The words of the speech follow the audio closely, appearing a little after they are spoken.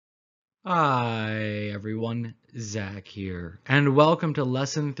Hi everyone, Zach here, and welcome to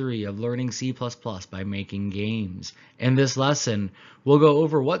Lesson 3 of Learning C++ by Making Games. In this lesson, we'll go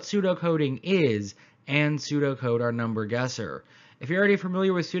over what pseudocoding is and pseudocode our number guesser. If you're already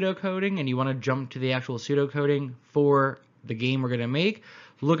familiar with pseudocoding and you want to jump to the actual pseudocoding for the game we're going to make,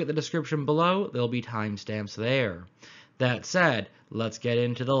 look at the description below, there'll be timestamps there. That said, let's get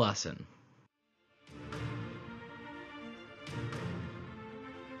into the lesson.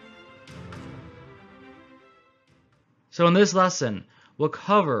 So in this lesson, we'll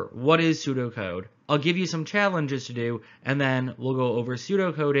cover what is pseudocode. I'll give you some challenges to do, and then we'll go over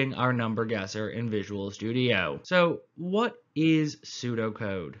pseudocoding our number guesser in Visual Studio. So what is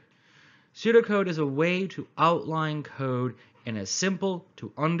pseudocode? Pseudocode is a way to outline code in a simple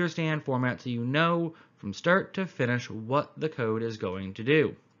to understand format so you know from start to finish what the code is going to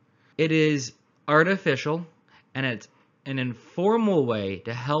do. It is artificial, and it's an informal way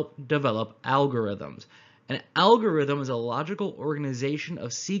to help develop algorithms. An algorithm is a logical organization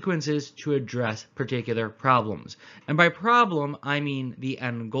of sequences to address particular problems. And by problem, I mean the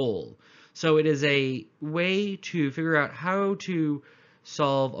end goal. So it is a way to figure out how to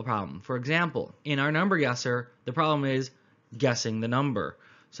solve a problem. For example, in our number guesser, the problem is guessing the number.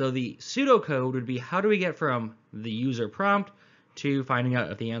 So the pseudocode would be how do we get from the user prompt to finding out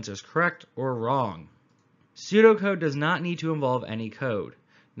if the answer is correct or wrong. Pseudocode does not need to involve any code.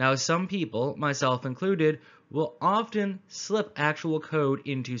 Now, some people, myself included, will often slip actual code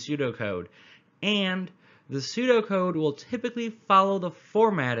into pseudocode, and the pseudocode will typically follow the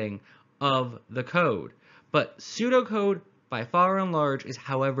formatting of the code. But pseudocode, by far and large, is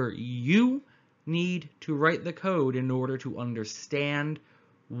however you need to write the code in order to understand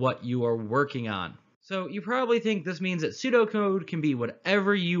what you are working on. So you probably think this means that pseudocode can be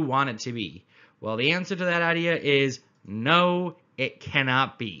whatever you want it to be. Well, the answer to that idea is no, it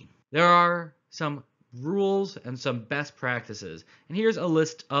cannot be. There are some rules and some best practices, and here's a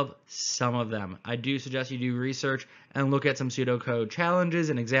list of some of them. I do suggest you do research and look at some pseudocode challenges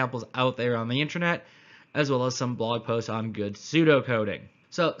and examples out there on the internet, as well as some blog posts on good pseudocoding.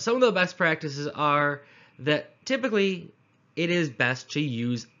 So some of the best practices are that typically it is best to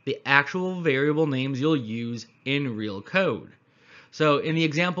use the actual variable names you'll use in real code. So in the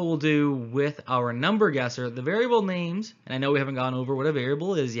example we'll do with our number guesser, the variable names, and I know we haven't gone over what a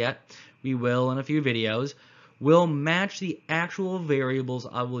variable is yet, we will in a few videos, will match the actual variables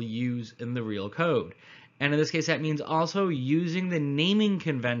I will use in the real code. And in this case, that means also using the naming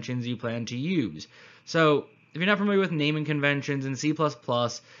conventions you plan to use. So if you're not familiar with naming conventions in C++,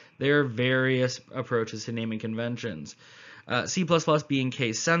 there are various approaches to naming conventions. C++ being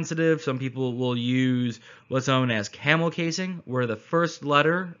case sensitive, some people will use what's known as camel casing, where the first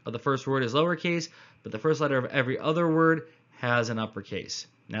letter of the first word is lowercase, but the first letter of every other word has an uppercase.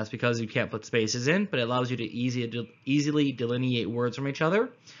 And that's because you can't put spaces in, but it allows you to easily delineate words from each other.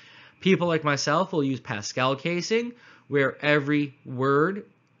 People like myself will use Pascal casing, where every word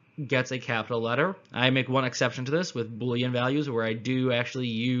gets a capital letter. I make one exception to this with Boolean values, where I do actually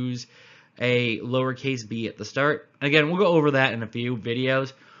use a lowercase b at the start. Again, we'll go over that in a few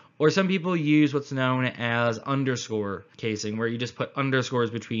videos. Or some people use what's known as underscore casing, where you just put underscores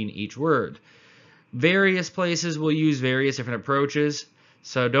between each word. Various places will use various different approaches,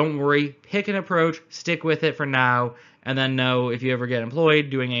 so don't worry, pick an approach, stick with it for now, and then know if you ever get employed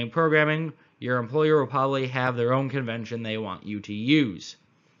doing any programming, your employer will probably have their own convention they want you to use.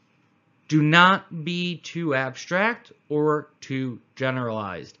 Do not be too abstract or too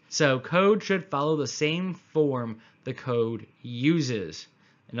generalized. So code should follow the same form the code uses.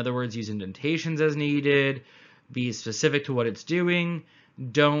 In other words, use indentations as needed, be specific to what it's doing,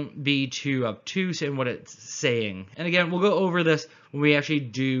 don't be too obtuse in what it's saying. And again, we'll go over this when we actually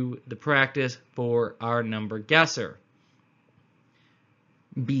do the practice for our number guesser.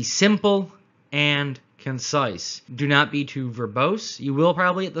 Be simple and concise. Do not be too verbose. You will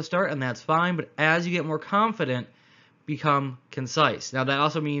probably at the start, and that's fine, but as you get more confident, become concise. Now that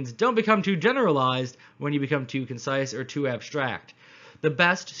also means don't become too generalized when you become too concise or too abstract. The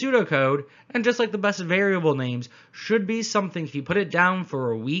best pseudocode, and just like the best variable names, should be something if you put it down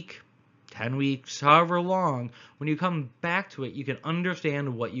for a week, 10 weeks, however long, when you come back to it, you can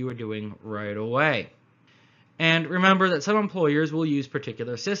understand what you are doing right away. And remember that some employers will use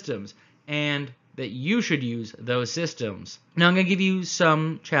particular systems, and that you should use those systems. Now I'm going to give you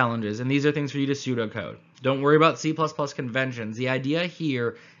some challenges, and these are things for you to pseudocode. Don't worry about C++ conventions. The idea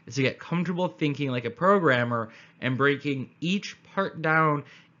here is to get comfortable thinking like a programmer and breaking each part down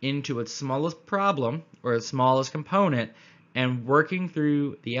into its smallest problem or its smallest component and working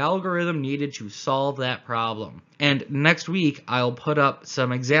through the algorithm needed to solve that problem. And next week, I'll put up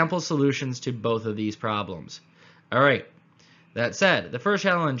some example solutions to both of these problems. All right. That said, the first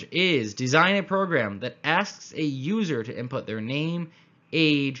challenge is design a program that asks a user to input their name,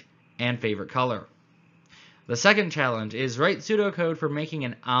 age, and favorite color. The second challenge is write pseudocode for making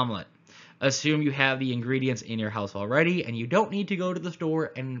an omelet. Assume you have the ingredients in your house already and you don't need to go to the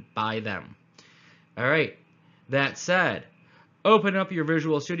store and buy them. Alright, that said, open up your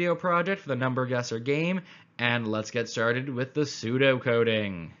Visual Studio project for the Number Guesser game and let's get started with the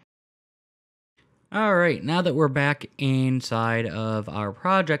pseudocoding. Alright, now that we're back inside of our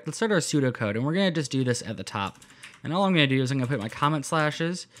project, let's start our pseudocode, and we're going to just do this at the top. And all I'm going to do is I'm going to put my comment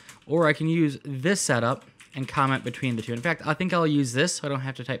slashes, or I can use this setup and comment between the two. In fact, I think I'll use this so I don't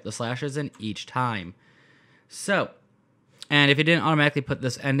have to type the slashes in each time. So, and if it didn't automatically put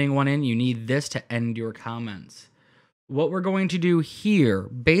this ending one in, you need this to end your comments. What we're going to do here,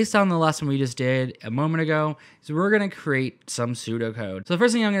 based on the lesson we just did a moment ago, is we're going to create some pseudocode. So the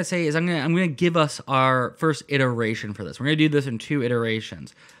first thing I'm going to say is I'm going to give us our first iteration for this. We're going to do this in 2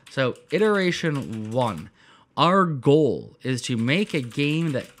 iterations. So iteration 1, our goal is to make a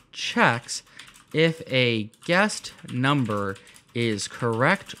game that checks if a guessed number is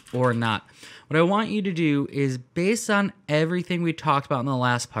correct or not. What I want you to do is, based on everything we talked about in the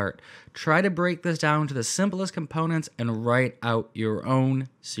last part, try to break this down to the simplest components and write out your own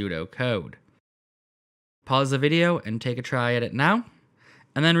pseudocode. Pause the video and take a try at it now,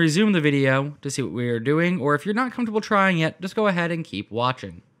 and then resume the video to see what we are doing, or if you're not comfortable trying yet, just go ahead and keep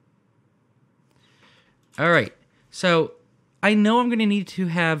watching. Alright, so I know I'm going to need to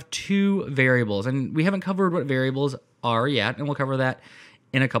have 2 variables, and we haven't covered what variables are yet, and we'll cover that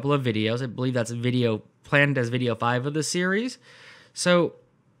in a couple of videos. I believe that's planned as video 5 of the series. So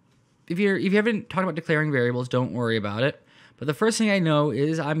if you haven't talked about declaring variables, don't worry about it. But the first thing I know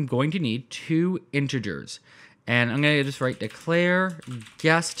is I'm going to need 2 integers. And I'm going to just write declare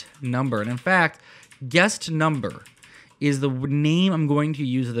guessed number. And in fact, guessed number is the name I'm going to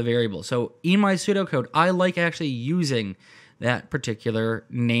use of the variable. So in my pseudocode, I like actually using that particular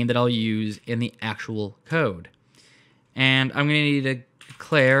name that I'll use in the actual code. And I'm going to need to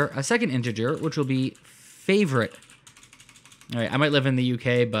declare a second integer, which will be favorite. All right, I might live in the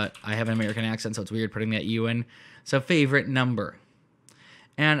UK, but I have an American accent, so it's weird putting that U in. So favorite number.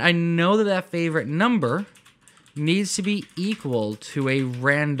 And I know that that favorite number needs to be equal to a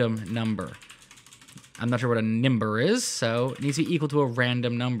random number. I'm not sure what a number is, so it needs to be equal to a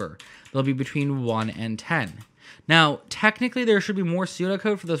random number. They'll be between 1 and 10. Now, technically, there should be more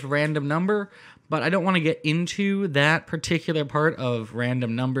pseudocode for this random number, but I don't want to get into that particular part of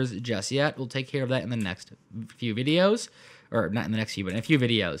random numbers just yet. We'll take care of that in the next few videos. Or not in the next few, but in a few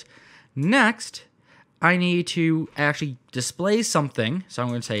videos. Next, I need to actually display something. So I'm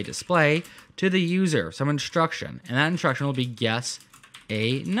going to say display to the user, some instruction. And that instruction will be guess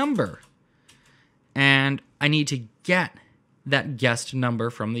a number. And I need to get that guessed number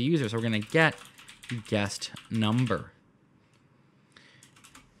from the user. So we're going to get guessed number.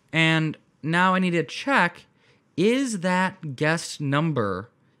 And now I need to check, is that guessed number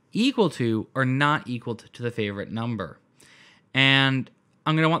equal to or not equal to the favorite number? And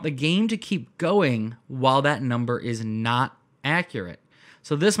I'm going to want the game to keep going while that number is not accurate.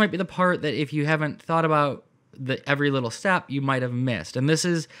 So this might be the part that if you haven't thought about every little step, you might have missed. And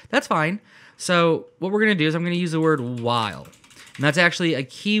that's fine. So what we're going to do is I'm going to use the word while. And that's actually a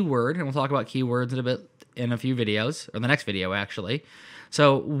keyword, and we'll talk about keywords in a few videos, or the next video actually.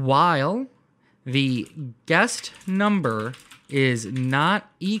 So while the guessed number is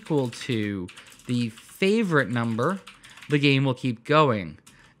not equal to the favorite number, the game will keep going.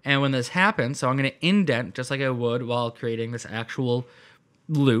 And when this happens, so I'm going to indent just like I would while creating this actual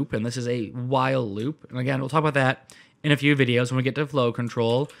loop, and this is a while loop. And again, we'll talk about that in a few videos when we get to flow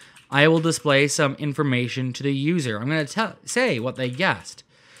control. I will display some information to the user. I'm going to say what they guessed.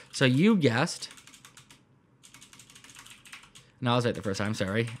 So you guessed. No, I was right the first time,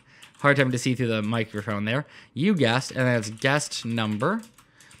 sorry. Hard time to see through the microphone there. You guessed, and that's guessed number.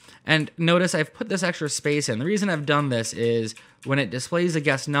 And notice I've put this extra space in. The reason I've done this is when it displays a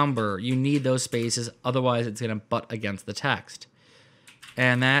guessed number, you need those spaces, otherwise it's going to butt against the text.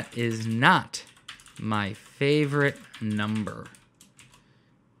 And that is not my favorite number.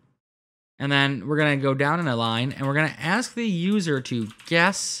 And then we're going to go down in a line, and we're going to ask the user to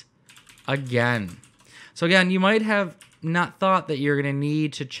guess again. So again, you might have not thought that you're going to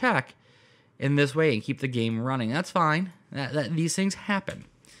need to check in this way and keep the game running. That's fine. These things happen.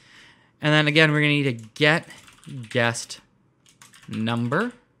 And then again, we're going to need to get guessed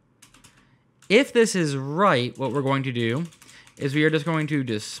number. If this is right, what we're going to do is we are just going to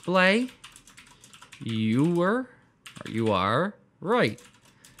display you are right.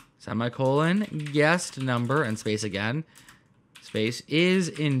 Semicolon, guessed number, and space again. Space is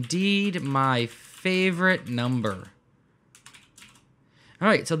indeed my favorite number. All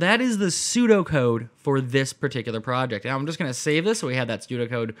right, so that is the pseudocode for this particular project. Now I'm just going to save this so we have that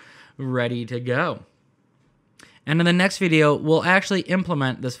pseudocode ready to go. And in the next video, we'll actually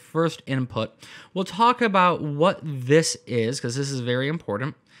implement this first input. We'll talk about what this is, because this is very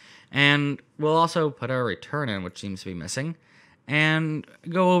important. And we'll also put our return in, which seems to be missing, and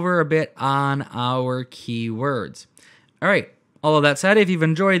go over a bit on our keywords. All right. All of that said, if you've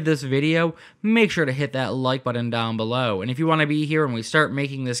enjoyed this video, make sure to hit that like button down below. And if you want to be here when we start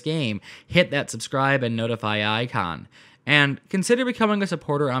making this game, hit that subscribe and notify icon. And consider becoming a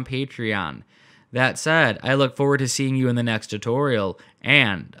supporter on Patreon. That said, I look forward to seeing you in the next tutorial,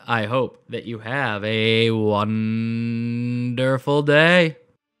 and I hope that you have a wonderful day.